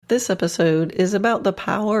This episode is about the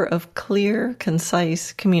power of clear,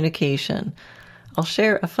 concise communication. I'll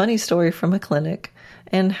share a funny story from a clinic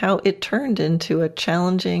and how it turned into a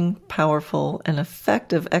challenging, powerful, and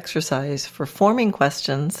effective exercise for forming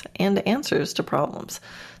questions and answers to problems.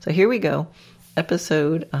 So here we go.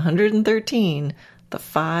 Episode 113, the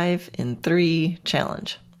 5 in 3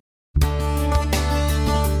 challenge.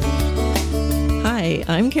 Hi,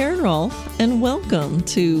 I'm Karen Rolfe, and welcome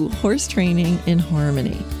to Horse Training in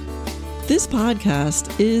Harmony. This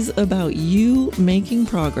podcast is about you making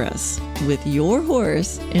progress with your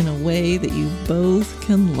horse in a way that you both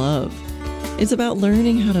can love. It's about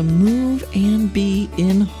learning how to move and be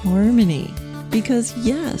in harmony. Because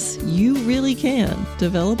yes, you really can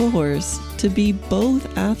develop a horse to be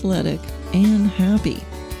both athletic and happy.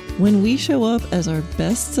 When we show up as our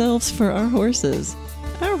best selves for our horses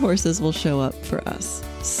will show up for us.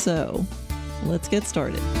 So let's get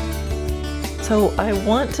started. So I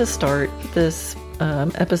want to start this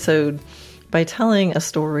episode by telling a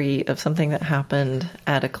story of something that happened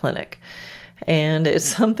at a clinic. And it's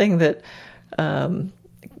something that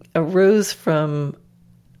arose from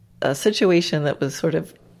a situation that was sort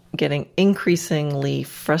of getting increasingly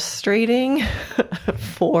frustrating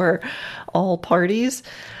for all parties.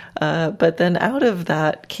 But then out of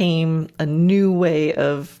that came a new way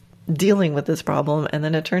of dealing with this problem. And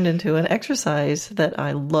then it turned into an exercise that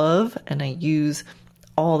I love and I use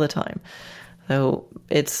all the time. So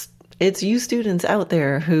it's you students out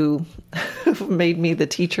there who made me the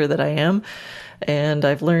teacher that I am. And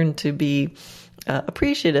I've learned to be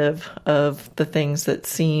appreciative of the things that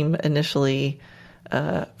seem initially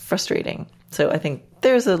frustrating. So I think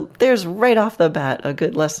there's right off the bat a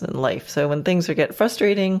good lesson in life. So when things get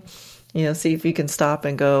frustrating, see if you can stop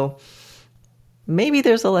and go, maybe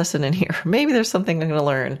there's a lesson in here. Maybe there's something I'm going to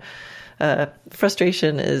learn.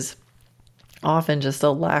 Frustration is often just a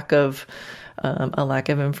lack of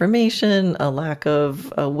information, a lack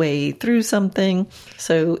of a way through something.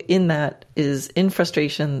 So in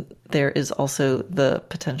frustration, there is also the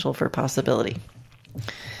potential for possibility.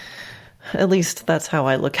 At least that's how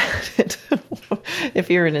I look at it. If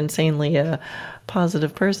you're an insanely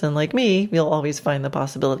positive person like me, you'll always find the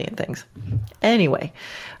possibility in things. Anyway,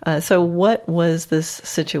 so what was this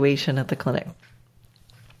situation at the clinic?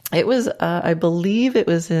 It was, I believe it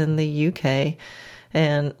was in the UK,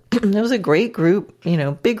 and it was a great group,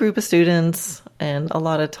 big group of students. And a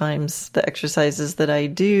lot of times the exercises that I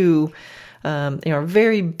do, are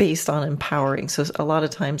very based on empowering. So a lot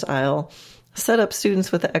of times I'll set up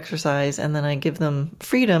students with the exercise and then I give them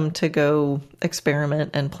freedom to go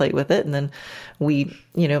experiment and play with it. And then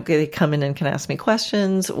they come in and can ask me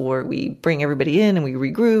questions, or we bring everybody in and we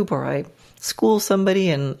regroup, or I school somebody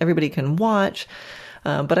and everybody can watch.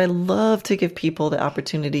 But I love to give people the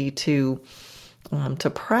opportunity to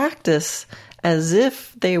practice as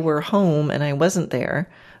if they were home and I wasn't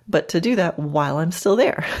there, but to do that while I'm still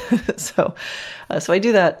there. So I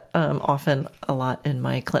do that often a lot in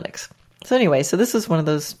my clinics. So anyway, so this is one of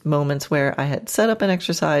those moments where I had set up an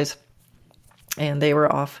exercise and they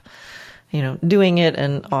were off, doing it.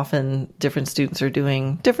 And often different students are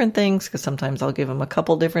doing different things, because sometimes I'll give them a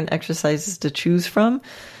couple different exercises to choose from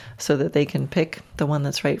so that they can pick the one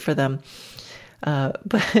that's right for them.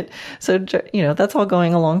 But so, that's all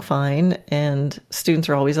going along fine. And students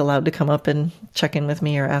are always allowed to come up and check in with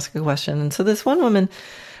me or ask a question. And so this one woman,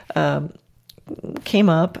 came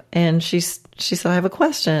up and she said, I have a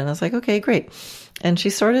question. I was like, okay, great. And she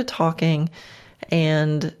started talking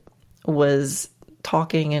and was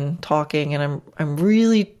talking, and I'm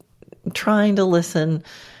really trying to listen.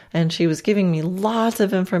 And she was giving me lots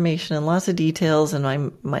of information and lots of details,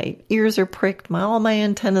 and my ears are pricked, all my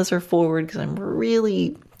antennas are forward, because I'm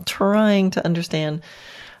really trying to understand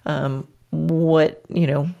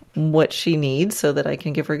what she needs so that I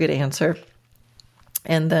can give her a good answer.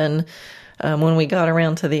 And then when we got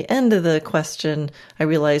around to the end of the question, I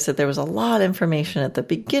realized that there was a lot of information at the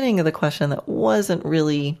beginning of the question that wasn't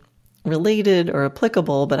really related or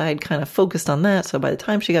applicable, but I had kind of focused on that. So by the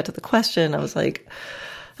time she got to the question, I was like,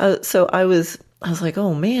 I was like,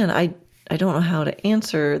 oh man, I don't know how to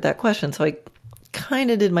answer that question. So I kind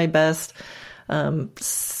of did my best,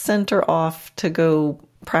 sent her off to go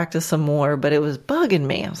practice some more, but it was bugging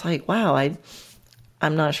me. I was like, wow,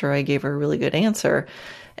 I'm not sure I gave her a really good answer.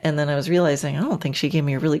 And then I was realizing, I don't think she gave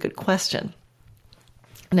me a really good question.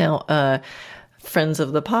 Now, friends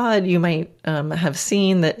of the pod, you might have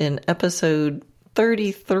seen that in episode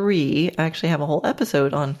 33, I actually have a whole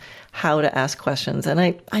episode on how to ask questions. And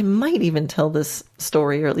I might even tell this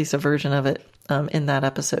story, or at least a version of it, in that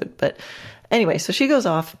episode. But anyway, so she goes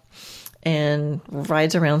off and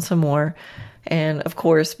rides around some more. And of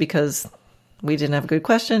course, because we didn't have a good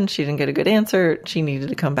question, she didn't get a good answer, she needed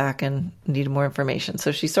to come back and needed more information.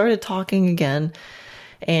 So she started talking again,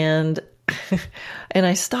 and and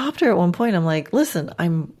I stopped her at one point. I'm like, listen,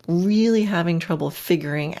 I'm really having trouble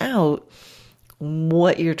figuring out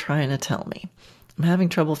what you're trying to tell me. I'm having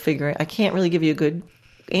trouble figuring, I can't really give you a good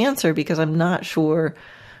answer because I'm not sure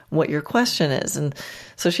what your question is. And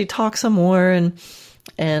so she talked some more,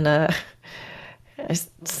 and I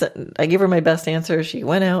gave her my best answer. She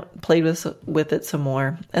went out, played with it some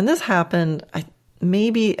more. And this happened,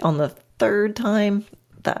 maybe on the third time.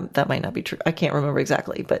 That might not be true. I can't remember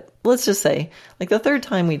exactly, but let's just say like the third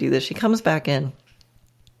time we do this, she comes back in.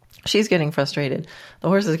 She's getting frustrated. The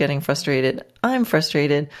horse is getting frustrated. I'm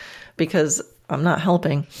frustrated because I'm not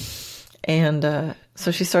helping. And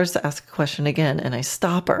so she starts to ask a question again, and I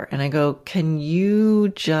stop her and I go, can you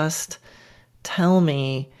just tell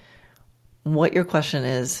me what your question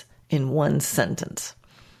is in one sentence?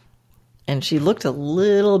 And she looked a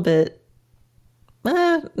little bit,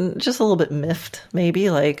 just a little bit miffed,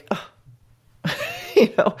 maybe, like,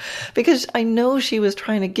 oh, because I know she was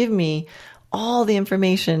trying to give me all the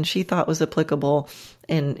information she thought was applicable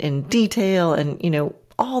in detail and,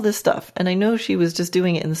 all this stuff. And I know she was just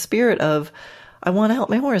doing it in the spirit of, I want to help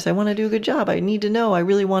my horse. I want to do a good job. I need to know. I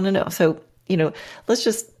really want to know. So, let's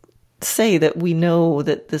just say that we know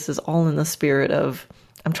that this is all in the spirit of,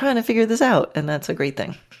 I'm trying to figure this out. And that's a great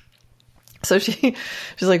thing. So she's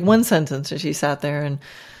like one sentence, and she sat there and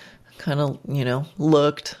kind of,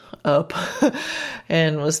 looked up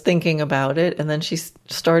and was thinking about it. And then she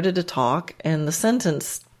started to talk, and the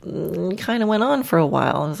sentence kind of went on for a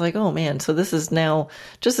while. I was like, oh man, so this is now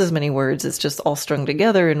just as many words. It's just all strung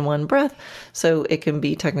together in one breath. So it can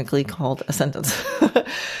be technically called a sentence.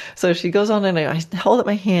 So she goes on, and I held up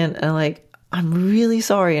my hand, and I'm like, I'm really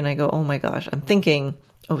sorry. And I go, oh my gosh, I'm thinking,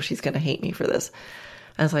 oh, she's going to hate me for this.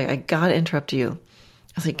 I was like, I got to interrupt you.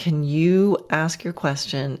 I was like, can you ask your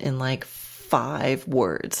question in like 5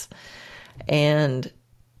 words? And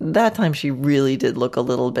that time she really did look a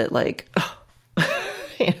little bit like, oh.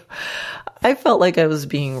 I felt like I was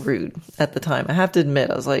being rude at the time. I have to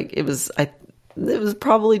admit, I was like, it was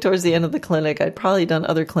probably towards the end of the clinic. I'd probably done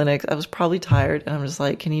other clinics. I was probably tired. And I'm just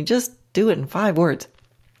like, can you just do it in 5 words?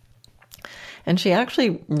 And she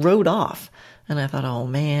actually wrote off. And I thought, oh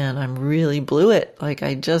man, I really blew it. Like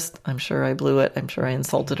I'm sure I blew it. I'm sure I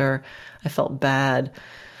insulted her. I felt bad,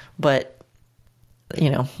 but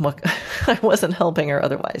what, I wasn't helping her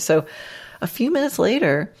otherwise. So a few minutes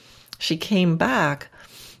later, she came back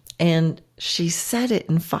and she said it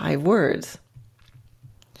in 5 words.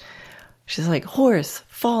 She's like, horse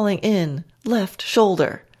falling in left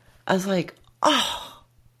shoulder. I was like, oh,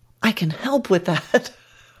 I can help with that.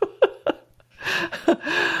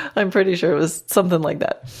 I'm pretty sure it was something like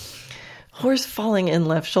that. Horse falling in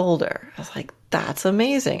left shoulder. I was like, that's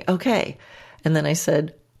amazing. Okay. And then I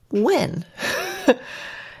said, when?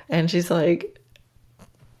 And she's like,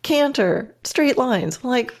 canter, straight lines. I'm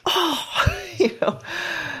like, oh,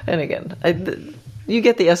 And again, you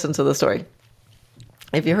get the essence of the story.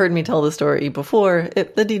 If you heard me tell the story before,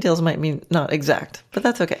 the details might be not exact, but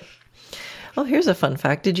that's okay. Oh, here's a fun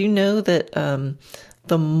fact. Did you know that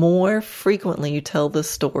the more frequently you tell a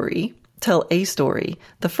story,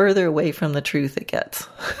 the further away from the truth it gets?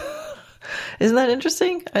 Isn't that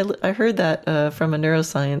interesting? I heard that from a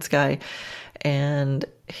neuroscience guy, and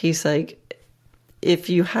he's like, if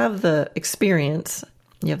you have the experience,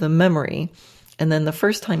 you have the memory, and then the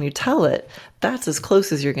first time you tell it, that's as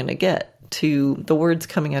close as you're going to get to the words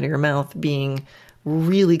coming out of your mouth being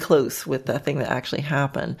really close with the thing that actually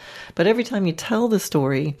happened. But every time you tell the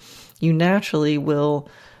story, you naturally will,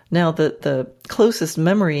 now the closest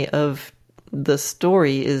memory of the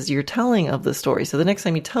story is your telling of the story. So the next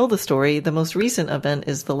time you tell the story, the most recent event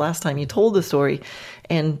is the last time you told the story.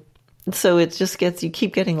 And so it just you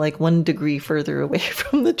keep getting like 1 degree further away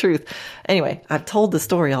from the truth. Anyway, I've told the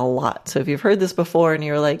story a lot. So if you've heard this before and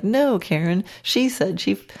you're like, no, Karen, she said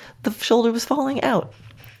the shoulder was falling out.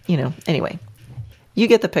 Anyway, you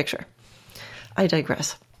get the picture. I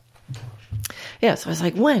digress. Yeah, so I was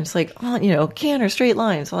like, when? It's like, oh, canter, straight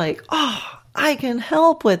lines. Like, oh, I can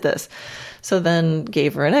help with this. So then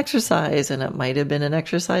gave her an exercise, and it might have been an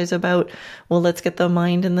exercise about, well, let's get the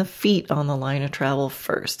mind and the feet on the line of travel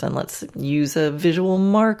first. And let's use a visual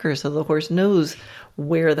marker so the horse knows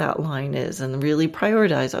where that line is, and really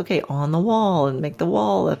prioritize, okay, on the wall, and make the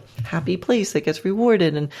wall a happy place that gets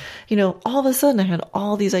rewarded. And, all of a sudden I had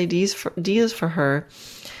all these ideas for her.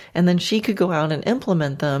 And then she could go out and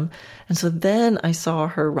implement them. And so then I saw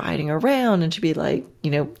her riding around and she'd be like,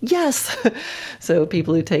 yes. So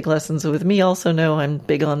people who take lessons with me also know I'm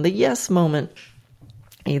big on the yes moment.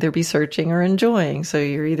 Either be searching or enjoying. So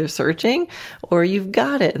you're either searching or you've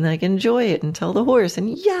got it and like enjoy it and tell the horse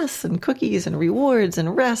and yes, and cookies and rewards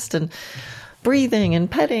and rest and breathing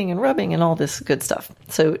and petting and rubbing and all this good stuff.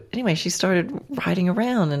 So anyway, she started riding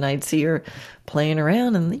around and I'd see her playing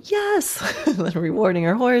around and yes, then rewarding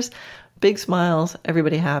her horse, big smiles,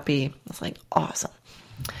 everybody happy. It's like awesome.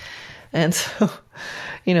 And so,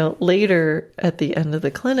 later at the end of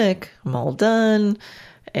the clinic, I'm all done.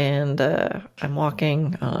 And I'm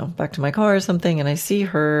walking back to my car or something, and I see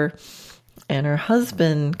her and her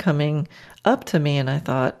husband coming up to me, and I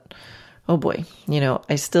thought, oh boy,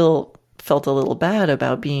 I still felt a little bad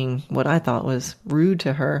about being what I thought was rude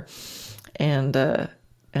to her. And I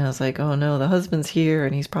was like, oh no, the husband's here,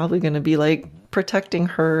 and he's probably going to be like protecting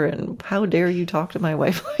her, and how dare you talk to my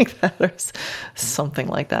wife like that, or something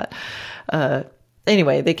like that.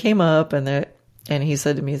 Anyway, they came up, and he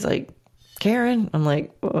said to me, he's like, Karen? I'm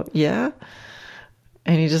like, yeah.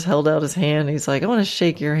 And he just held out his hand. He's like, I want to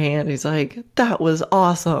shake your hand. He's like, that was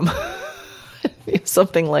awesome.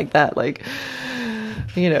 Something like that. Like,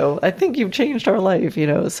 I think you've changed our life,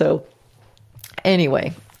 So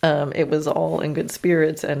anyway, it was all in good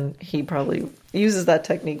spirits, and he probably uses that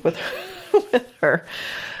technique with her.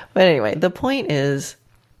 But anyway, the point is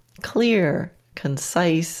clear,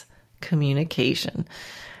 concise communication.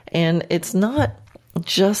 And it's not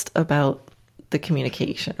just about the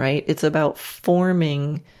communication, right? It's about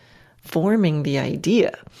forming the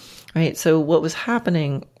idea, right? So what was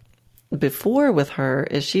happening before with her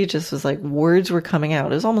is she just was like, words were coming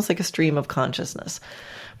out. It was almost like a stream of consciousness,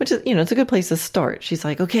 which is, it's a good place to start. She's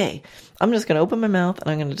like, okay, I'm just going to open my mouth and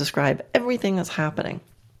I'm going to describe everything that's happening.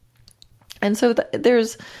 And so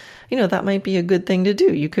there's, that might be a good thing to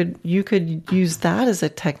do. You could use that as a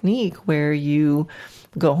technique where you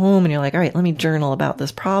go home and you're like, all right, let me journal about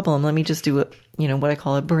this problem. Let me just do what I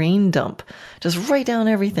call a brain dump. Just write down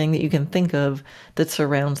everything that you can think of that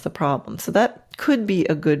surrounds the problem. So that could be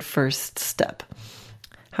a good first step.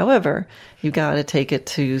 However, you got to take it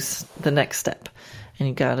to the next step, and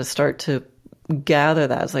you got to start to gather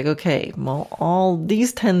that. It's like, okay, well, all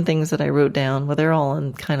these 10 things that I wrote down, well, they're all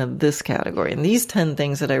in kind of this category. And these 10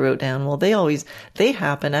 things that I wrote down, well, they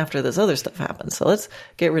happen after this other stuff happens. So let's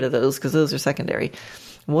get rid of those because those are secondary.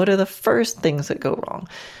 What are the first things that go wrong?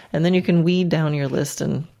 And then you can weed down your list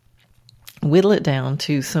and whittle it down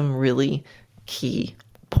to some really key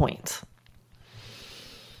points.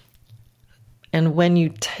 And when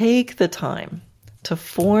you take the time to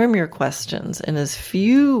form your questions in as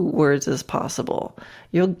few words as possible,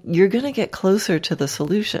 you're going to get closer to the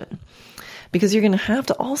solution, because you're going to have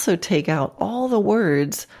to also take out all the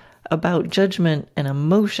words about judgment and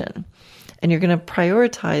emotion, and you're going to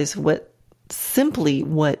prioritize what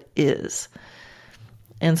is.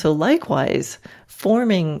 And so likewise,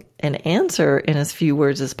 forming an answer in as few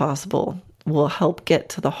words as possible will help get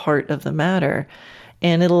to the heart of the matter.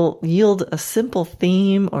 And it'll yield a simple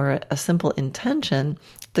theme or a simple intention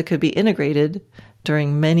that could be integrated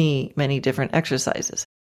during many, many different exercises.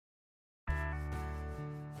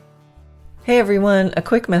 Hey everyone, a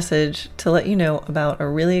quick message to let you know about a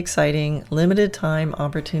really exciting limited time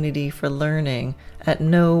opportunity for learning at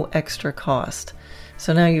no extra cost.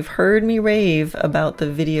 So now you've heard me rave about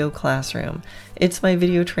the video classroom. It's my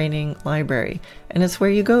video training library, and it's where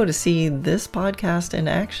you go to see this podcast in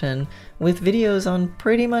action with videos on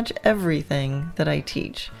pretty much everything that I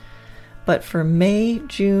teach. But for May,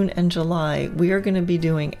 June, and July, we are going to be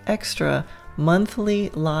doing extra monthly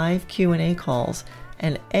live Q&A calls,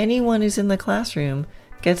 and anyone who's in the classroom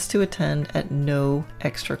gets to attend at no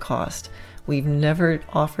extra cost. We've never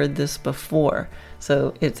offered this before,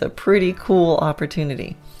 so it's a pretty cool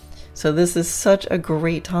opportunity. So this is such a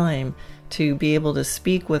great time to be able to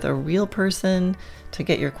speak with a real person, to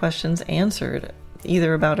get your questions answered,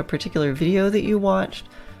 either about a particular video that you watched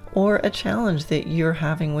or a challenge that you're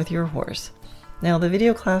having with your horse. Now, the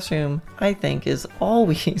video classroom, I think, is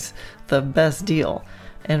always the best deal.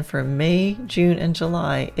 And for May, June, and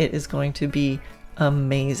July, it is going to be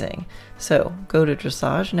amazing. So go to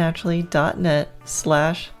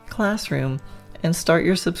dressagenaturally.net/classroom and start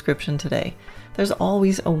your subscription today. There's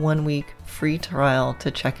always a 1-week free trial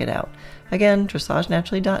to check it out. Again,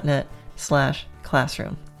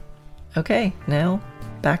 dressagenaturally.net/classroom. Okay, now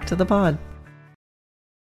back to the pod.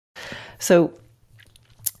 So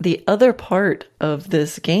the other part of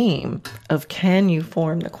this game of can you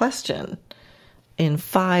form the question in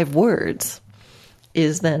 5 words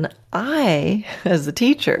is then I, as the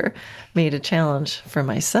teacher, made a challenge for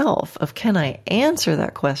myself of can I answer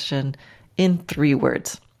that question in 3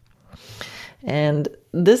 words? And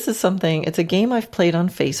this is something, it's a game I've played on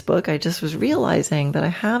Facebook. I just was realizing that I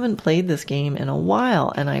haven't played this game in a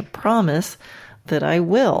while, and I promise that I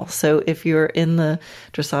will. So if you're in the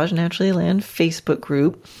Dressage Naturally Land Facebook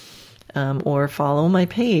group, or follow my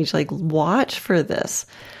page, like watch for this.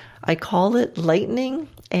 I call it lightning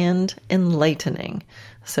and enlightening.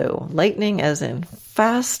 So lightning as in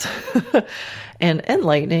fast and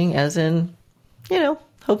enlightening as in,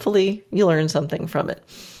 hopefully you learn something from it.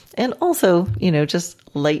 And also, just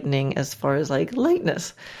lightening as far as like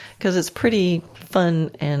lightness, because it's pretty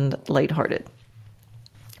fun and lighthearted.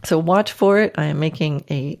 So watch for it. I am making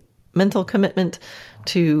a mental commitment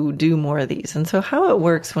to do more of these. And so how it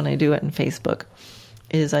works when I do it in Facebook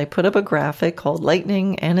is I put up a graphic called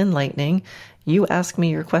Lightning and Enlightening. You ask me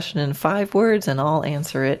your question in 5 words and I'll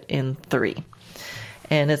answer it in 3.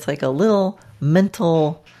 And it's like a little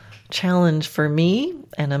mental challenge for me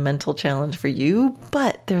and a mental challenge for you,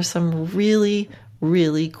 but there's some really,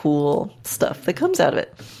 really cool stuff that comes out of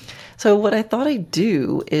it. So what I thought I'd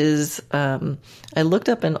do is I looked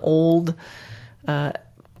up an old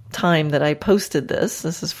time that I posted this.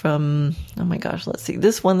 This is from, oh my gosh, let's see.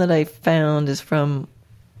 This one that I found is from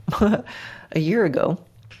a year ago,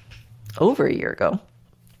 over a year ago.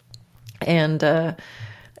 And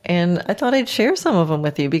I thought I'd share some of them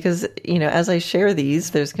with you because, as I share these,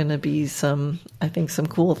 there's going to be some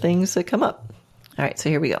cool things that come up. All right, so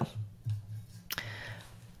here we go.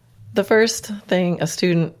 The first thing a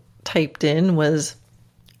student typed in was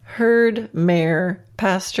herd, mare,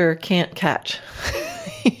 pasture, can't catch.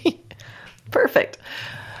 Perfect.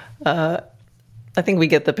 I think we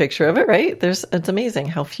get the picture of it, right? It's amazing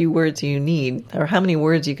how few words you need or how many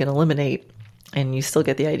words you can eliminate and you still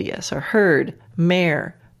get the idea. So herd,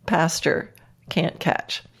 mare, pasture, can't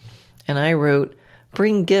catch. And I wrote,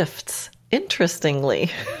 bring gifts,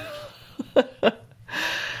 interestingly.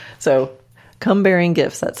 So come bearing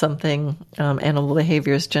gifts. That's something animal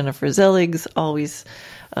behaviorist Jennifer Zellig's always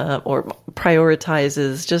or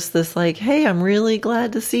prioritizes, just this like, hey, I'm really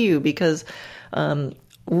glad to see you because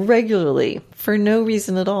regularly, for no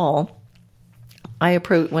reason at all,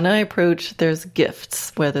 when I approach, there's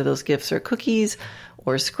gifts, whether those gifts are cookies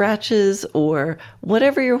or scratches or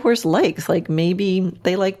whatever your horse likes. Like maybe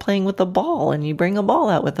they like playing with a ball and you bring a ball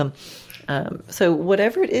out with them. So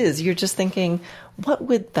whatever it is, you're just thinking, what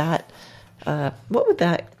would that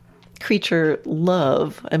creature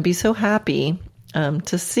love and be so happy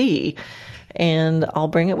to see? And I'll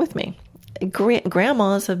bring it with me.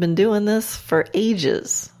 Grandmas have been doing this for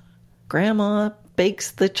ages. Grandma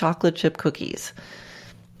bakes the chocolate chip cookies.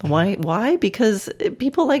 Why? Because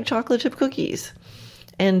people like chocolate chip cookies.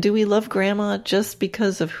 And do we love Grandma just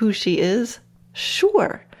because of who she is?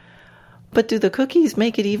 Sure. But do the cookies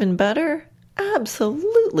make it even better?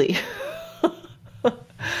 Absolutely.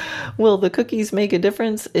 Will the cookies make a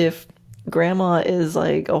difference if Grandma is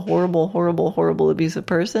like a horrible, horrible, horrible abusive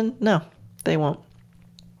person? No, they won't.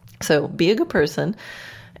 So be a good person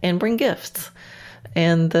and bring gifts.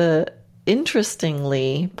 And the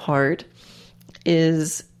interestingly part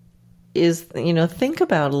is, think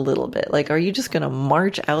about a little bit. Like, are you just going to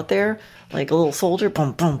march out there like a little soldier,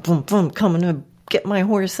 boom, boom, boom, boom, coming to get my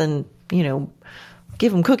horse and,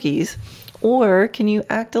 give him cookies? Or can you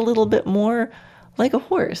act a little bit more like a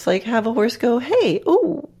horse? Like have a horse go, hey,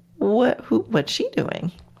 oh, what's she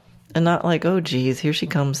doing? And not like, oh, geez, here she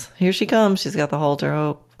comes. Here she comes. She's got the halter.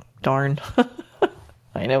 Oh, darn.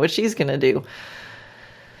 I know what she's going to do.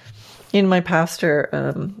 In my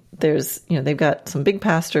pasture, there's, they've got some big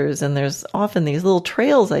pastures and there's often these little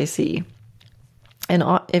trails I see. And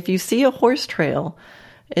if you see a horse trail,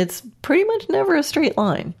 it's pretty much never a straight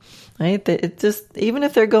line, right? It just, even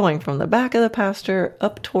if they're going from the back of the pasture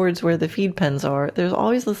up towards where the feed pens are, there's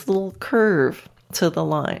always this little curve to the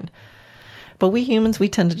line. But we humans, we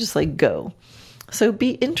tend to just like go. So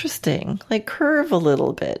be interesting, like curve a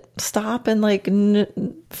little bit, stop and like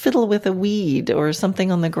fiddle with a weed or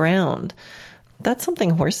something on the ground. That's something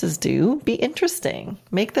horses do. Be interesting.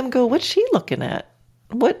 Make them go, what's she looking at?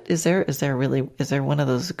 What is there one of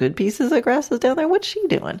those good pieces of grass down there? What's she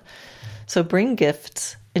doing? So bring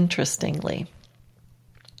gifts interestingly.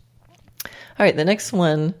 All right. The next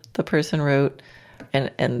one, the person wrote,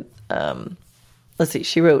 and let's see,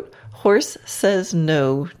 she wrote, horse says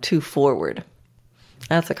no to forward.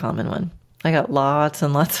 That's a common one. I got lots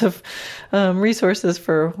and lots of resources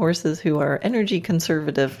for horses who are energy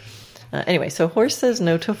conservative. Anyway, so horse says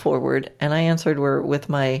no to forward, and I answered with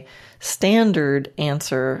my standard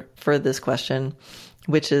answer for this question,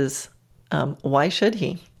 which is Why should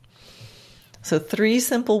he? So 3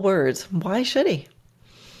 simple words. Why should he?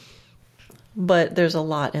 But there's a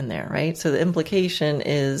lot in there, right? So the implication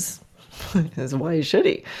is why should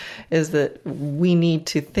he? Is that we need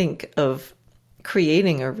to think of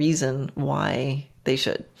creating a reason why they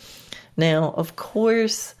should. Now, of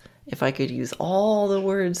course, if I could use all the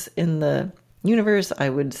words in the universe, I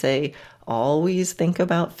would say always think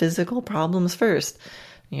about physical problems first.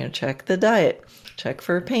 Check the diet, check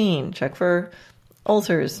for pain, check for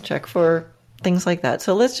ulcers, check for things like that.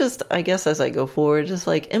 So let's just, I guess as I go forward, just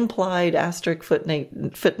like implied asterisk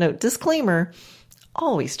footnote disclaimer,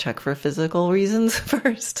 always check for physical reasons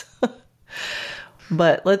first.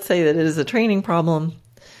 But let's say that it is a training problem.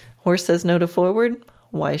 Horse says no to forward.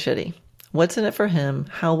 Why should he? What's in it for him?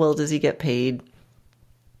 How well does he get paid?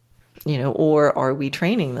 Or are we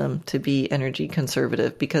training them to be energy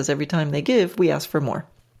conservative? Because every time they give, we ask for more.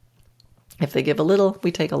 If they give a little,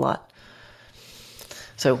 we take a lot.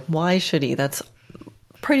 So why should he? That's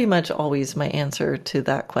pretty much always my answer to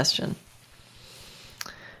that question.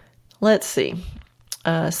 Let's see.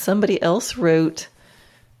 Somebody else wrote,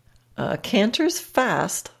 canters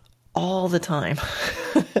fast all the time.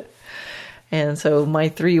 And so my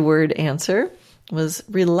 3-word answer was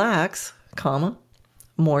relax,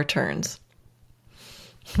 more turns.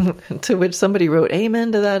 To which somebody wrote,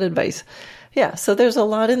 amen to that advice. Yeah, so there's a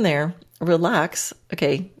lot in there. Relax,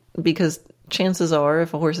 okay, because chances are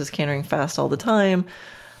if a horse is cantering fast all the time,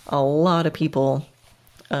 a lot of people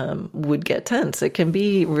would get tense. It can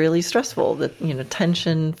be really stressful. That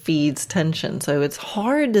tension feeds tension. So it's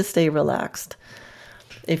hard to stay relaxed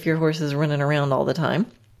if your horse is running around all the time.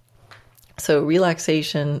 So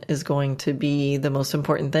relaxation is going to be the most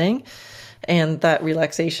important thing. And that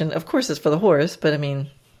relaxation, of course, is for the horse, but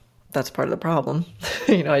that's part of the problem.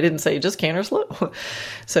 I didn't say just canter slow.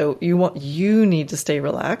 So you need to stay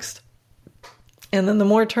relaxed. And then the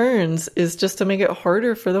more turns is just to make it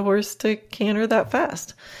harder for the horse to canter that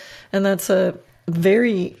fast. And that's a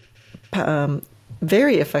very,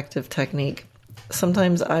 very effective technique.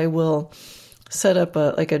 Sometimes I will set up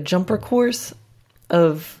a jumper course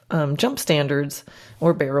of jump standards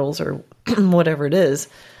or barrels or whatever it is.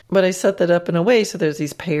 But I set that up in a way so there's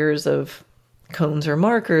these pairs of cones or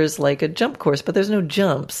markers like a jump course, but there's no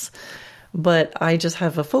jumps. But I just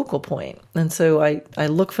have a focal point. And so I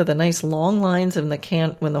look for the nice long lines when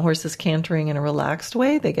the horse is cantering in a relaxed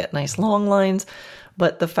way, they get nice long lines.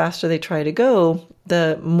 But the faster they try to go,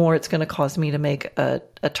 the more it's going to cause me to make a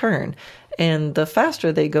turn. And the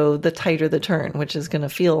faster they go, the tighter the turn, which is going to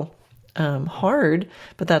feel hard.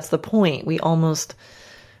 But that's the point.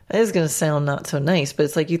 It is going to sound not so nice, but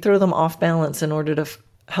it's like you throw them off balance in order to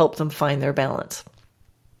help them find their balance.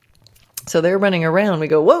 So they're running around. We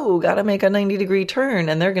go, whoa, got to make a 90-degree turn.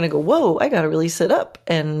 And they're going to go, whoa, I got to really sit up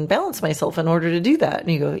and balance myself in order to do that.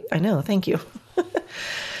 And you go, I know, thank you.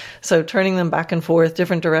 So turning them back and forth,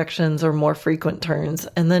 different directions or more frequent turns.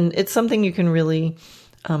 And then it's something you can really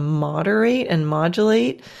moderate and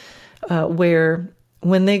modulate where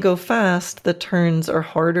when they go fast, the turns are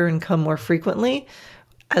harder and come more frequently.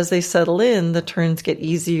 As they settle in, the turns get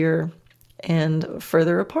easier and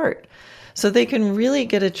further apart. So they can really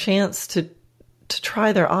get a chance to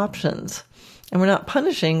try their options. And we're not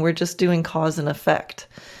punishing, we're just doing cause and effect.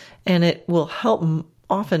 And it will help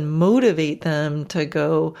often motivate them to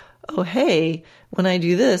go, oh, hey, when I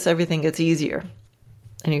do this, everything gets easier.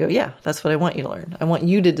 And you go, yeah, that's what I want you to learn. I want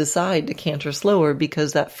you to decide to canter slower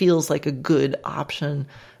because that feels like a good option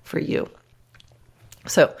for you.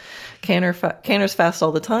 So canters fast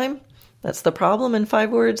all the time. That's the problem in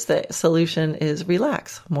 5 words. The solution is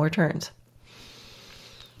relax, more turns.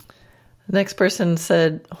 The next person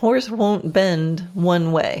said, horse won't bend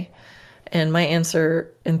one way. And my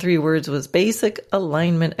answer in 3 words was basic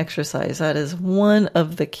alignment exercise. That is one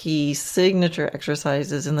of the key signature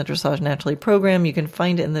exercises in the Dressage Naturally program. You can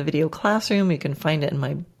find it in the video classroom. You can find it in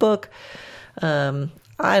my book. I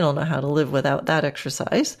don't know how to live without that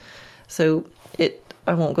exercise. So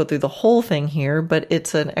I won't go through the whole thing here, but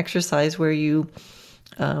it's an exercise where you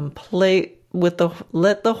play with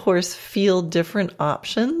let the horse feel different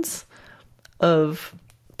options of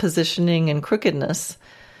positioning and crookedness,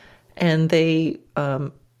 and they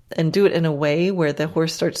and do it in a way where the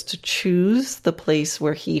horse starts to choose the place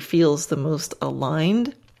where he feels the most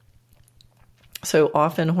aligned. So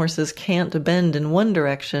often horses can't bend in one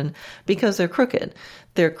direction because they're crooked.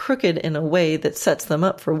 They're crooked in a way that sets them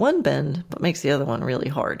up for one bend, but makes the other one really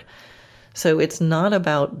hard. So it's not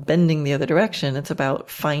about bending the other direction. It's about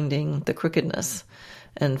finding the crookedness.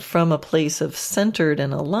 And from a place of centered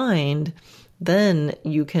and aligned, then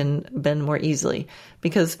you can bend more easily.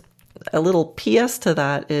 Because a little PS to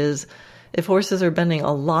that is If horses are bending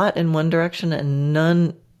a lot in one direction and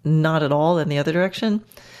not at all in the other direction,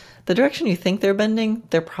 the direction you think they're bending,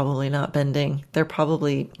 they're probably not bending. They're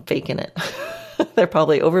probably faking it. They're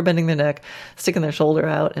probably overbending their neck, sticking their shoulder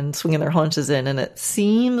out and swinging their haunches in. And it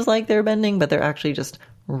seems like they're bending, but they're actually just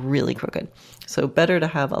really crooked. So better to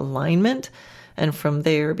have alignment, and from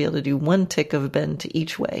there be able to do one tick of bend to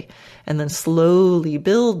each way, and then slowly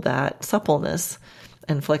build that suppleness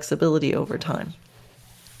and flexibility over time.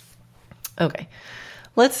 Okay,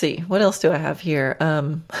 let's see. What else do I have here?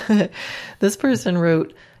 This person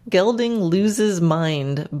wrote, "Gelding loses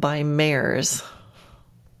mind by mares."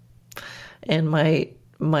 And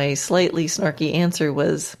my slightly snarky answer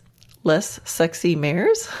was, "Less sexy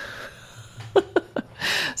mares?"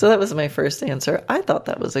 So that was my first answer. I thought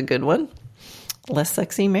that was a good one. Less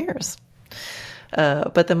sexy mares.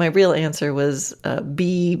 But then my real answer was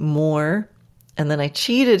be more, and then I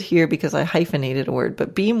cheated here because I hyphenated a word,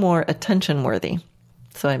 but be more attention worthy.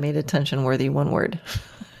 So I made attention worthy one word.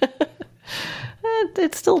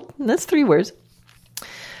 That's 3 words.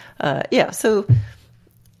 So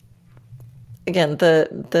again,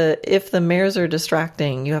 if the mares are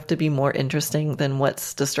distracting, you have to be more interesting than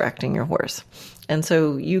what's distracting your horse. And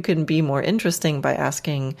so you can be more interesting by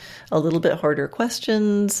asking a little bit harder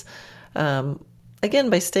questions. Again,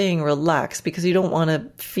 by staying relaxed, because you don't want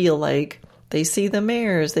to feel like they see the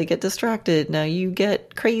mares, they get distracted. Now you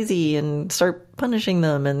get crazy and start punishing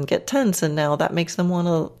them and get tense. And now that makes them want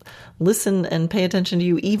to listen and pay attention to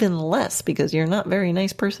you even less, because you're not a very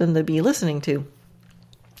nice person to be listening to.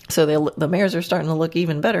 So the mares are starting to look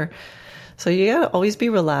even better. So you got to always be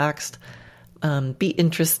relaxed, be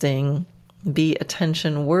interesting, be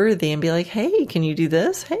attention worthy, and be like, hey, can you do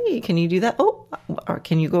this? Hey, can you do that? Oh, or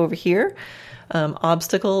can you go over here?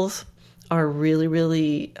 Obstacles are really,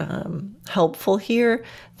 really helpful here.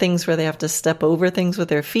 Things where they have to step over things with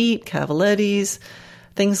their feet, cavalettis,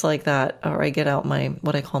 things like that. Or I get out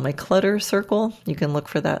what I call my clutter circle. You can look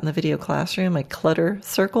for that in the video classroom, my clutter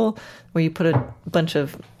circle, where you put a bunch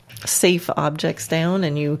of safe objects down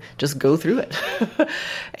and you just go through it.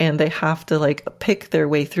 And they have to pick their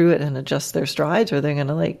way through it and adjust their strides, or they're going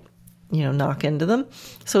to knock into them.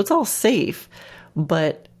 So it's all safe,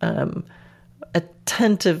 but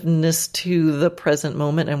attentiveness to the present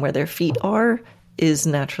moment and where their feet are is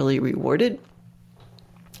naturally rewarded.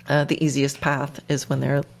 The easiest path is when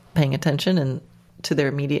they're paying attention and to their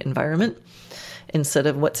immediate environment instead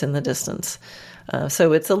of what's in the distance.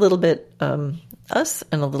 So it's a little bit us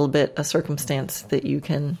and a little bit a circumstance that you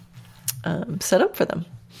can set up for them.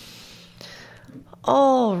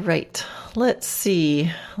 All right, let's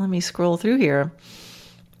see. Let me scroll through here.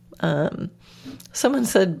 Someone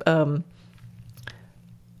said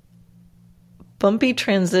bumpy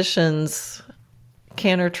transitions,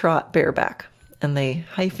 canter, trot, bareback. And they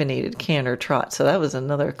hyphenated canter, trot. So that was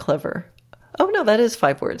another clever. Oh, no, that is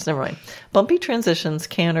 5 words. Never mind. Bumpy transitions,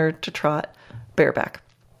 canter to trot, bareback.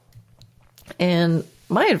 And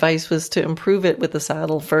my advice was to improve it with the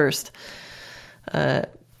saddle first.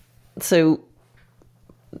 So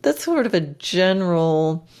that's sort of a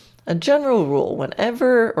general rule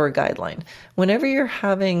whenever, or a guideline. Whenever you're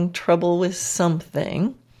having trouble with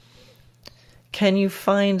something, can you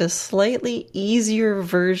find a slightly easier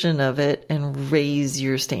version of it and raise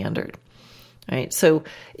your standard? All right. So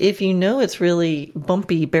if you know it's really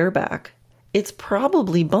bumpy bareback, it's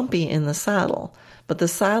probably bumpy in the saddle, but the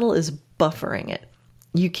saddle is buffering it.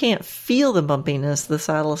 You can't feel the bumpiness. The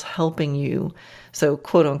saddle is helping you. So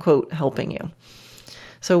quote unquote, helping you.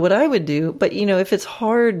 So what I would do, but if it's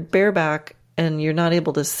hard bareback and you're not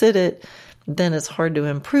able to sit it, then it's hard to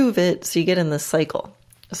improve it. So you get in this cycle.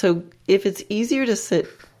 So if it's easier to sit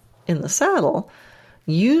in the saddle,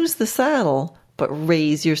 use the saddle, but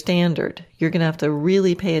raise your standard. You're going to have to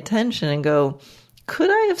really pay attention and go, could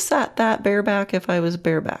I have sat that bareback if I was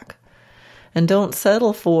bareback? And don't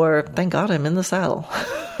settle for, thank God I'm in the saddle.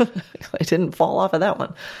 I didn't fall off of that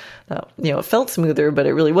one. It felt smoother, but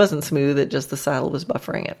it really wasn't smooth. It just, the saddle was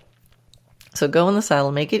buffering it. So go in the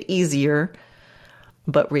saddle, make it easier,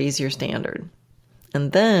 but raise your standard.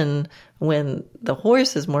 And then when the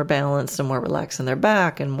horse is more balanced and more relaxed in their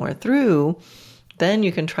back and more through, then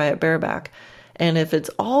you can try it bareback. And if it's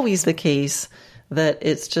always the case that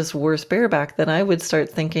it's just worse bareback, then I would start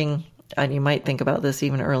thinking, and you might think about this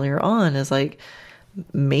even earlier on, is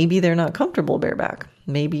maybe they're not comfortable bareback.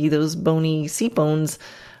 Maybe those bony seat bones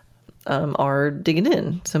are digging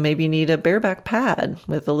in. So maybe you need a bareback pad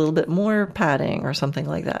with a little bit more padding or something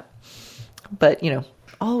like that. But,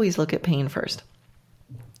 always look at pain first.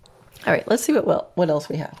 All right, let's see what else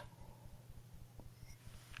we have.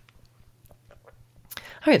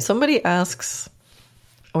 All right, somebody asks,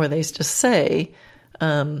 or they just say,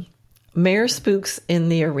 Mayor spooks in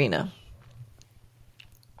the arena.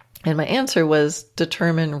 And my answer was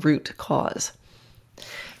determine root cause.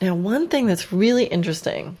 Now, one thing that's really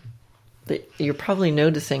interesting that you're probably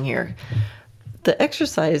noticing here, the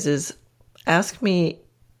exercise is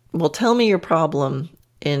tell me your problem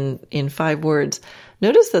in 5 words.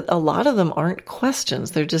 Notice that a lot of them aren't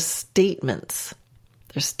questions. They're just statements.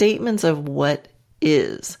 They're statements of what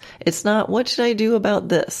is. It's not, what should I do about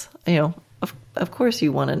this? Of course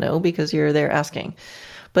you want to know because you're there asking.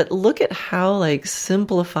 But look at how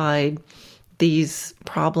simplified these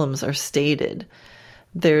problems are stated.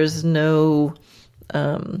 There's no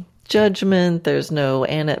judgment. There's no,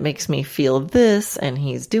 and it makes me feel this, and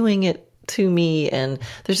he's doing it to me. And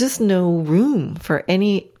there's just no room for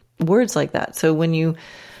any words like that. So when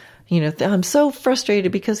I'm so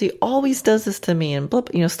frustrated because he always does this to me and blah,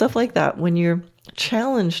 stuff like that. When you're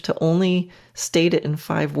challenged to only state it in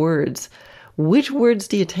 5 words, which words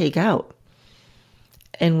do you take out?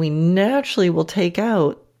 And we naturally will take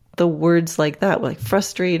out the words like that, like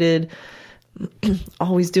frustrated,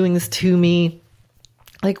 always doing this to me.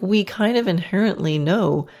 We kind of inherently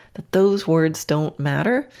know that those words don't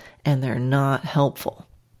matter and they're not helpful.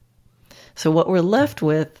 So what we're left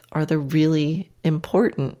with are the really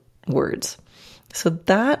important words. So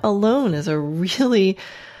that alone is a really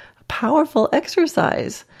powerful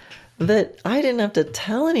exercise that I didn't have to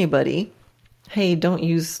tell anybody, hey, don't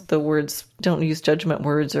use judgment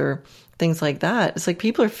words or things like that. It's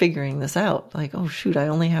people are figuring this out. Oh shoot, I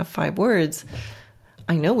only have 5 words.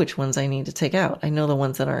 I know which ones I need to take out. I know the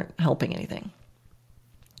ones that aren't helping anything.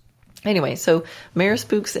 Anyway, so Mayor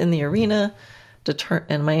spooks in the arena,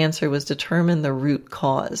 and my answer was determine the root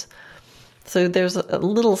cause. So there's a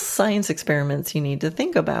little science experiments you need to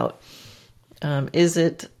think about. Is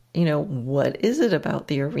it, what is it about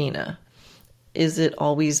the arena? Is it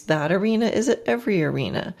always that arena? Is it every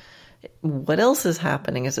arena? What else is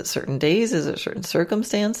happening? Is it certain days? Is it certain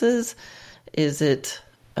circumstances? Is it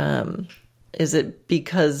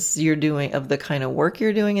because you're doing of the kind of work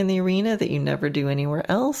you're doing in the arena that you never do anywhere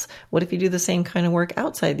else? What if you do the same kind of work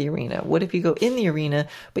outside the arena? What if you go in the arena,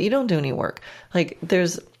 but you don't do any work?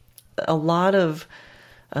 There's a lot of,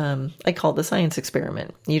 I call it the science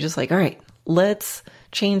experiment. You just all right, let's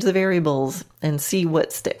change the variables and see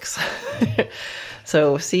what sticks.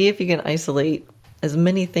 So see if you can isolate as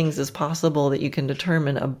many things as possible that you can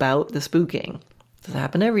determine about the spooking. Does it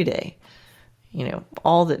happen every day?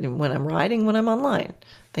 All that, when I'm riding, when I'm online,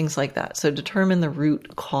 things like that. So determine the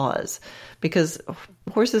root cause, because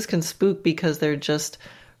horses can spook because they're just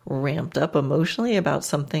ramped up emotionally about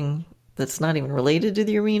something that's not even related to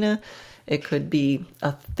the arena. It could be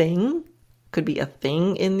a thing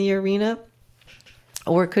in the arena,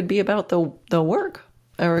 or it could be about the work,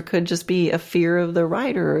 or it could just be a fear of the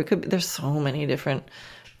rider, or there's so many different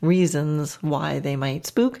reasons why they might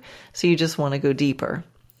spook. So you just want to go deeper.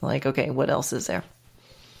 Okay, what else is there?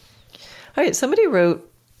 All right, somebody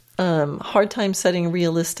wrote, hard time setting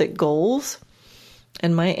realistic goals.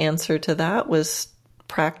 And my answer to that was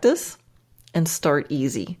practice and start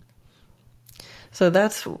easy. So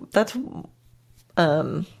that's one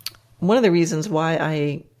of the reasons why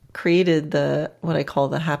I created what I call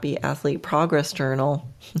the Happy Athlete Progress Journal.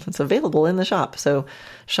 It's available in the shop. So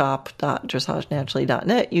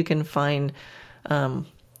shop.dressagenaturally.net, you can find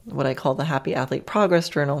what I call the Happy Athlete Progress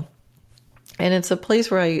Journal. And it's a place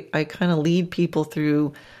where I kind of lead people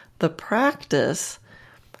through the practice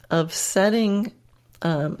of setting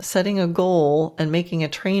a goal and making a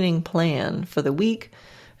training plan for the week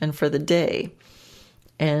and for the day.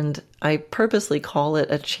 And I purposely call it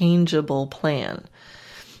a changeable plan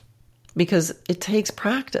because it takes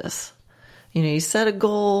practice. You set a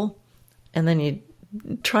goal and then you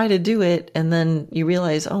try to do it, and then you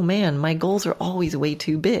realize, oh man, my goals are always way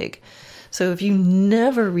too big. So if you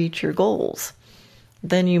never reach your goals,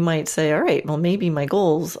 then you might say, all right, well, maybe my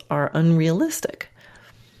goals are unrealistic.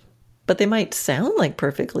 But they might sound like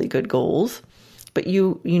perfectly good goals, but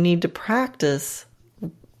you need to practice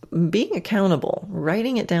being accountable,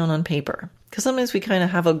 writing it down on paper. Because sometimes we kind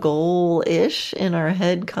of have a goal-ish in our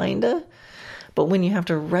head, kind of. But when you have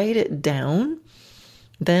to write it down,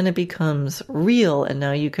 then it becomes real, and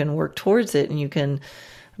now you can work towards it, and you can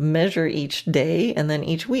measure each day and then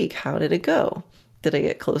each week. How did it go? Did I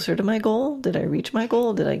get closer to my goal? Did I reach my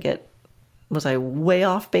goal? Was I way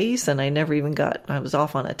off base and I was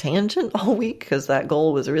off on a tangent all week because that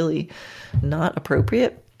goal was really not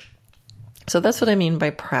appropriate? So that's what I mean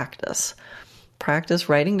by practice. Practice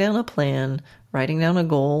writing down a plan, writing down a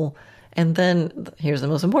goal, and then here's the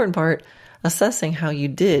most important part, assessing how you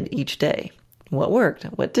did each day. what worked,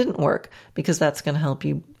 what didn't work, because that's going to help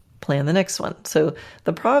you plan the next one. So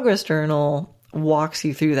the progress journal walks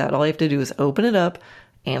you through that. All you have to do is open it up,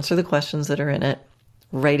 answer the questions that are in it,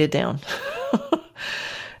 write it down,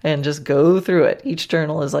 and just go through it. Each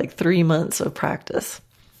journal is like 3 months of practice.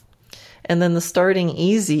 And then the starting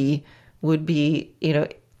easy would be,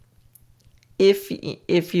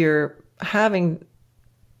 if you're having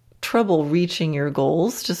trouble reaching your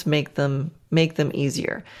goals, just make them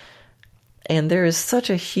easier. And there is such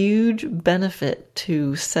a huge benefit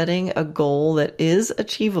to setting a goal that is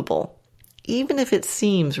achievable, even if it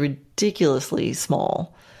seems ridiculously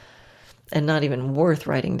small and not even worth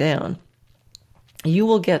writing down. You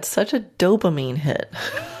will get such a dopamine hit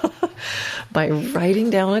by writing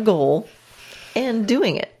down a goal and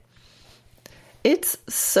doing it. It's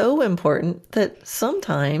so important that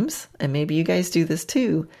sometimes, and maybe you guys do this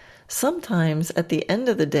too, sometimes at the end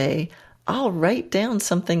of the day, I'll write down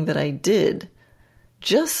something that I did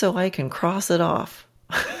just so I can cross it off.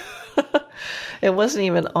 It wasn't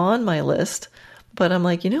even on my list, but I'm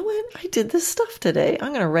like, you know what? I did this stuff today. I'm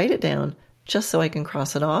going to write it down just so I can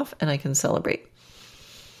cross it off and I can celebrate.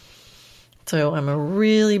 So I'm a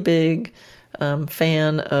really big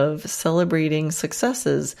fan of celebrating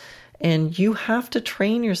successes, and you have to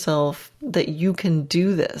train yourself that you can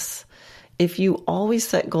do this. If you always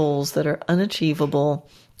set goals that are unachievable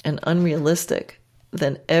and unrealistic,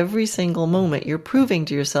 then every single moment you're proving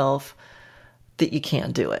to yourself that you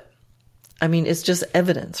can't do it. I mean, it's just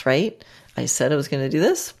evidence, right? I said I was going to do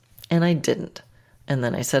this and I didn't. And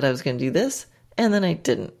then I said I was going to do this and then I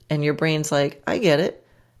didn't. And your brain's like, I get it.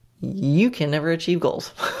 You can never achieve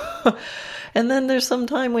goals. And then there's some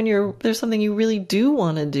time when there's something you really do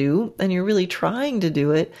want to do and you're really trying to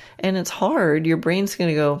do it and it's hard. Your brain's going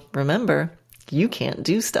to go, remember, you can't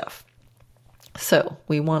do stuff. So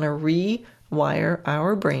we want to rewire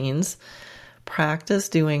our brains, practice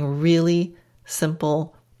doing really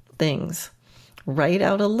simple things. Write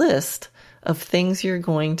out a list of things you're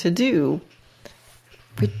going to do.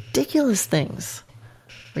 Ridiculous things.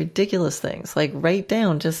 Like write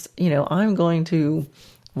down just, I'm going to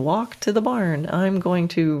walk to the barn. I'm going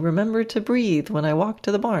to remember to breathe when I walk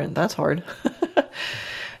to the barn. That's hard. I'm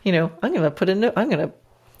going to put a note. I'm going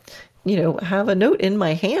to, have a note in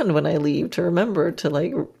my hand when I leave to remember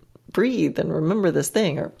to breathe and remember this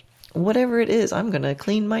thing or whatever it is. I'm going to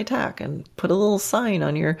clean my tack and put a little sign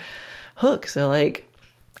on your hook. So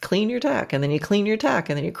clean your tack, and then you clean your tack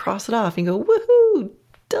and then you cross it off and you go, woohoo,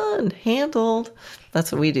 done, handled. That's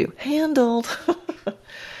what we do. Handled.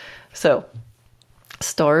 So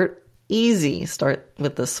start easy. Start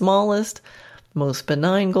with the smallest, most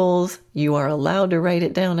benign goals. You are allowed to write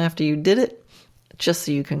it down after you did it, just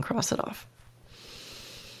so you can cross it off.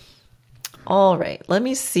 All right, let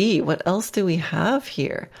me see. What else do we have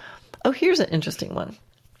here? Oh, here's an interesting one.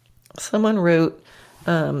 Someone wrote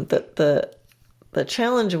that the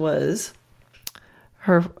challenge was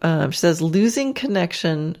she says, losing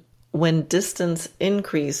connection when distance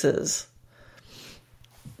increases.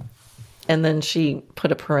 And then she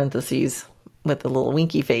put a parentheses with a little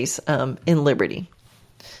winky face in Liberty.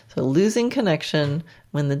 So losing connection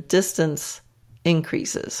when the distance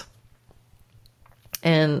increases.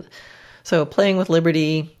 And so playing with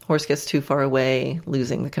Liberty, horse gets too far away,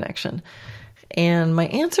 losing the connection. And my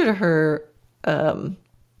answer to her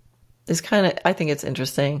is I think it's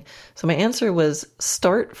interesting. So my answer was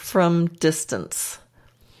start from distance.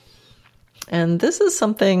 And this is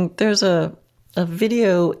something, there's a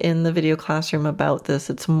video in the video classroom about this.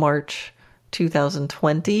 It's March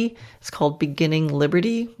 2020. It's called Beginning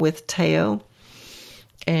Liberty with Teo.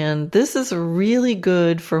 And this is really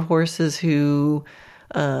good for horses who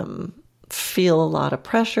feel a lot of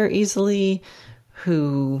pressure easily,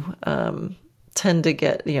 who tend to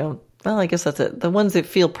get, I guess that's it. The ones that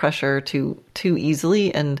feel pressure too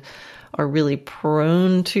easily and are really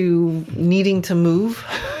prone to needing to move.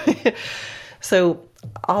 So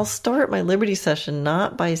I'll start my Liberty session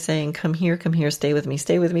not by saying, come here, stay with me,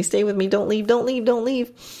 don't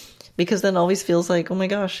leave. Because then it always feels like, oh my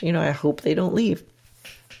gosh, I hope they don't leave.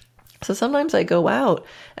 So sometimes I go out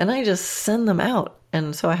and I just send them out.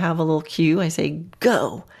 And so I have a little cue. I say,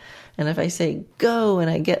 go. And if I say go and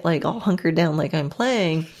I get all hunkered down like I'm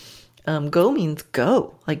playing, go means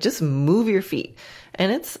go. Just move your feet.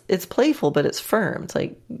 And it's playful, but it's firm. It's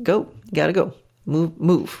go, you gotta go.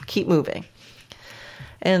 Move, keep moving.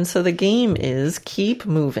 And so the game is keep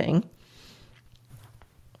moving.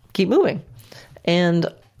 And,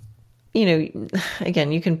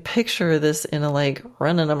 again, you can picture this in a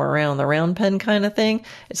running them around the round pen kind of thing.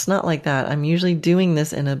 It's not like that. I'm usually doing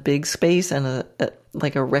this in a big space and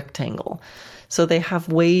a rectangle. So they have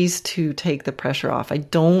ways to take the pressure off. I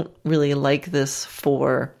don't really like this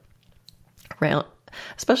for round,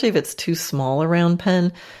 especially if it's too small a round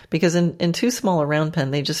pen, because in too small a round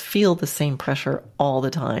pen, they just feel the same pressure all the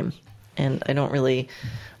time. And I don't really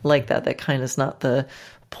like that. That kind of is not the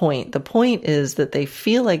point. The point is that they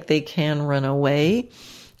feel like they can run away.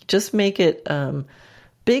 Just make it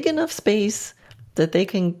big enough space that they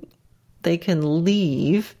can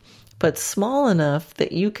leave, but small enough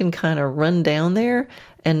that you can kind of run down there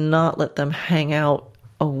and not let them hang out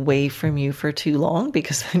away from you for too long,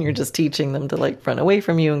 because then you're just teaching them to like run away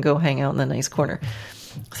from you and go hang out in the nice corner.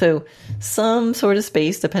 So some sort of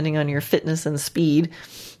space, depending on your fitness and speed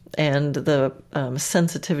and the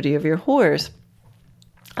sensitivity of your horse,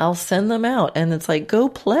 I'll send them out and it's like, go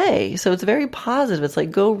play. So it's very positive. It's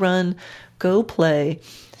like, go run, go play.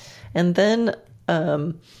 And then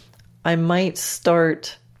I might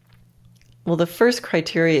start, well, the first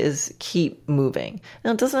criteria is keep moving.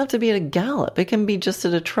 Now, it doesn't have to be at a gallop. It can be just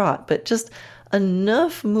at a trot, but just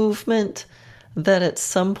enough movement that at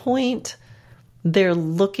some point they're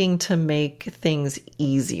looking to make things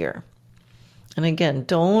easier. And again,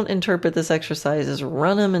 don't interpret this exercise as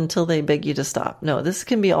run them until they beg you to stop. No, this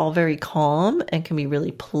can be all very calm and can be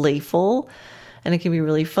really playful and it can be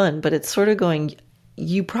really fun, but it's sort of going,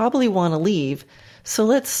 you probably want to leave. So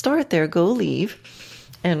let's start there, go leave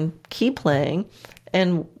and keep playing.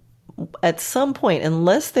 And at some point,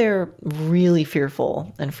 unless they're really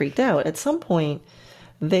fearful and freaked out, at some point,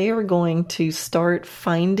 they are going to start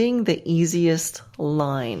finding the easiest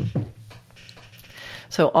line.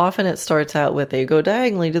 So often it starts out with they go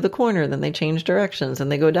diagonally to the corner, then they change directions,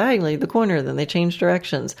 and they go diagonally to the corner, then they change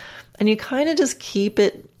directions. And you kind of just keep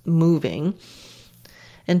it moving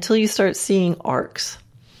until you start seeing arcs.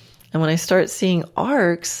 And when I start seeing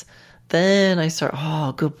arcs, then I start,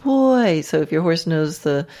 oh, good boy. So if your horse knows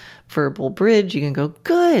the verbal bridge, you can go,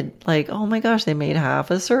 good. Like, oh my gosh, they made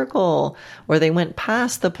half a circle. Or they went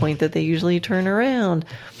past the point that they usually turn around.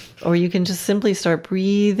 Or you can just simply start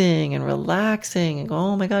breathing and relaxing and go,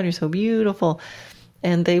 oh my God, you're so beautiful.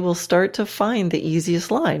 And they will start to find the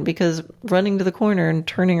easiest line, because running to the corner and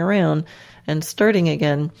turning around and starting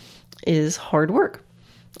again is hard work.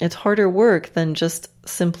 It's harder work than just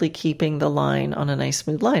simply keeping the line on a nice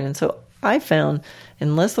smooth line. And so I found,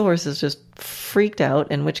 unless the horse is just freaked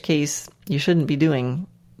out, in which case you shouldn't be doing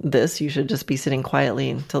this, you should just be sitting quietly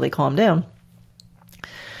until they calm down.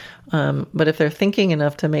 But if they're thinking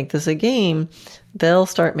enough to make this a game, they'll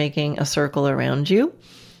start making a circle around you.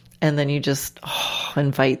 And then you just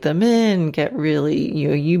invite them in, get really,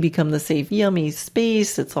 you become the safe, yummy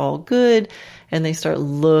space. It's all good. And they start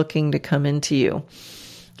looking to come into you.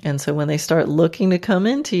 And so when they start looking to come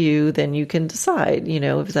into you, then you can decide,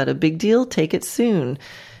 if that a big deal, take it soon.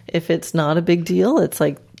 If it's not a big deal, it's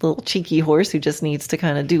like a little cheeky horse who just needs to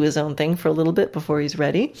kind of do his own thing for a little bit before he's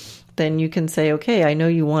ready. Then you can say, okay, I know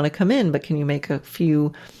you want to come in, but can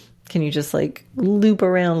you just like loop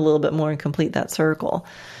around a little bit more and complete that circle?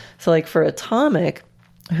 So like for Atomic,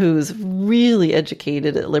 who's really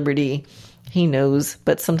educated at Liberty, he knows,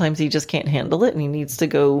 but sometimes he just can't handle it and he needs to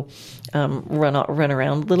go run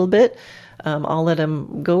around a little bit. I'll let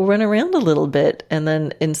him go run around a little bit. And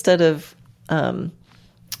then instead of oh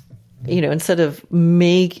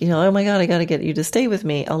my God, I got to get you to stay with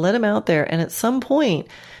me, I'll let him out there. And at some point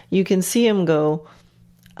you can see him go,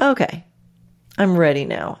 okay, I'm ready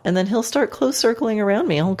now. And then he'll start close circling around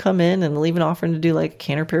me. He'll come in and leave an offering to do like a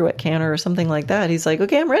canter, pirouette, canter or something like that. He's like,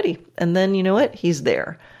 okay, I'm ready. And then you know what? He's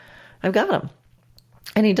there. I've got him.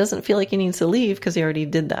 And he doesn't feel like he needs to leave because he already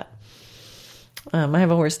did that. I have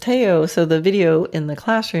a horse, Teo. So the video in the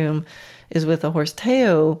classroom is with a horse,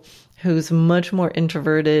 Teo, who's much more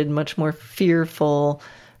introverted, much more fearful.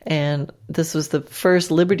 And this was the first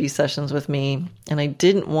Liberty sessions with me. And I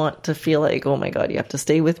didn't want to feel like, oh my God, you have to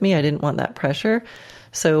stay with me. I didn't want that pressure.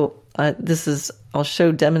 So I'll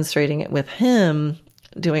show demonstrating it with him,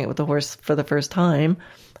 doing it with the horse for the first time.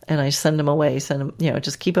 And I send him away,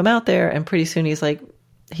 just keep him out there. And pretty soon he's like,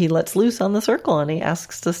 he lets loose on the circle and he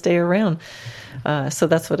asks to stay around. So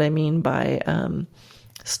that's what I mean by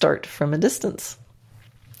start from a distance.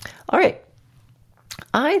 All right.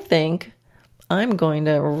 I think I'm going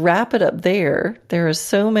to wrap it up there. There are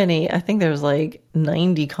so many, I think there's like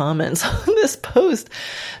 90 comments on this post.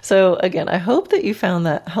 So again, I hope that you found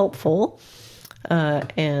that helpful.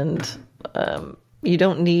 And you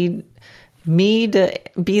don't need me to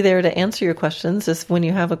be there to answer your questions. Just when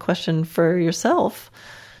you have a question for yourself,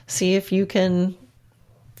 see if you can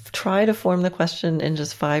try to form the question in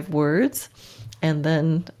just 5 words. And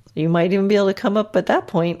then you might even be able to come up at that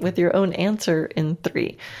point with your own answer in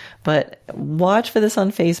 3. But watch for this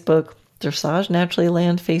on Facebook. Dressage Naturally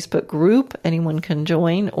Land Facebook group. Anyone can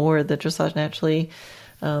join, or the Dressage Naturally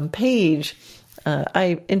page.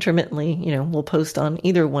 I intermittently, will post on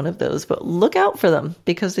either one of those, but look out for them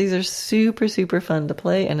because these are super, super fun to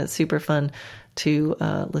play, and it's super fun to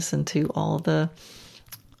listen to all the,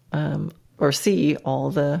 or see all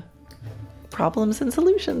the problems and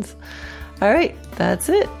solutions. All right, that's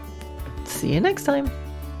it. See you next time.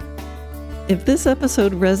 If this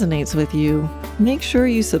episode resonates with you, make sure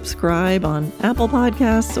you subscribe on Apple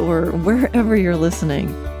Podcasts or wherever you're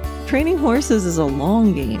listening. Training horses is a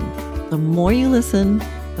long game. The more you listen,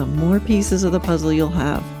 the more pieces of the puzzle you'll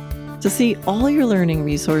have. To see all your learning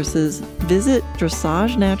resources, visit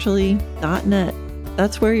dressagenaturally.net.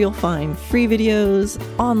 That's where you'll find free videos,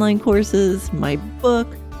 online courses, my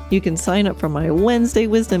book. You can sign up for my Wednesday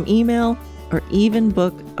Wisdom email or even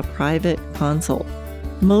book a private consult.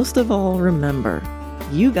 Most of all, remember,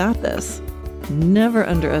 you got this. Never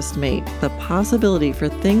underestimate the possibility for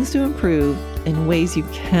things to improve in ways you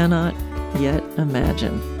cannot yet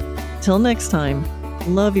imagine. Till next time,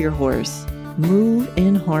 love your horse, move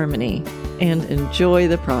in harmony, and enjoy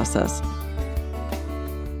the process.